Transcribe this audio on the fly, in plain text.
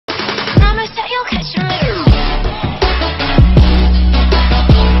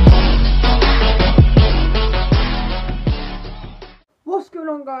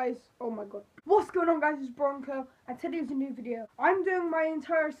guys, oh my god, what's going on guys, it's Bronco, and today's a new video. I'm doing my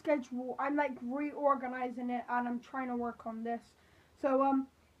entire schedule. I'm like reorganizing it, and I'm trying to work on this. So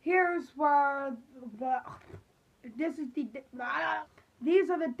here's where these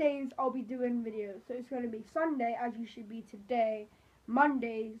are the days I'll be doing videos. So it's going to be Sunday, as you should be today,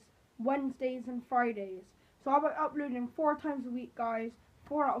 Mondays, Wednesdays, and Fridays. So I'll be uploading 4 times a week, guys.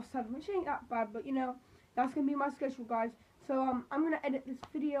 4 out of 7, which ain't that bad, but you know, that's going to be my schedule, guys. So I'm going to edit this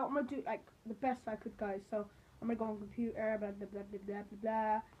video. I'm going to do it like the best I could, guys. So I'm going to go on computer, blah, blah, blah, blah, blah, blah,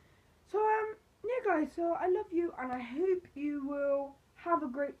 blah. So, yeah, guys, so I love you, and I hope you will have a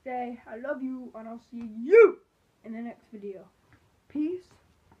great day. I love you, and I'll see you in the next video. Peace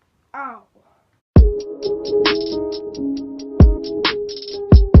out.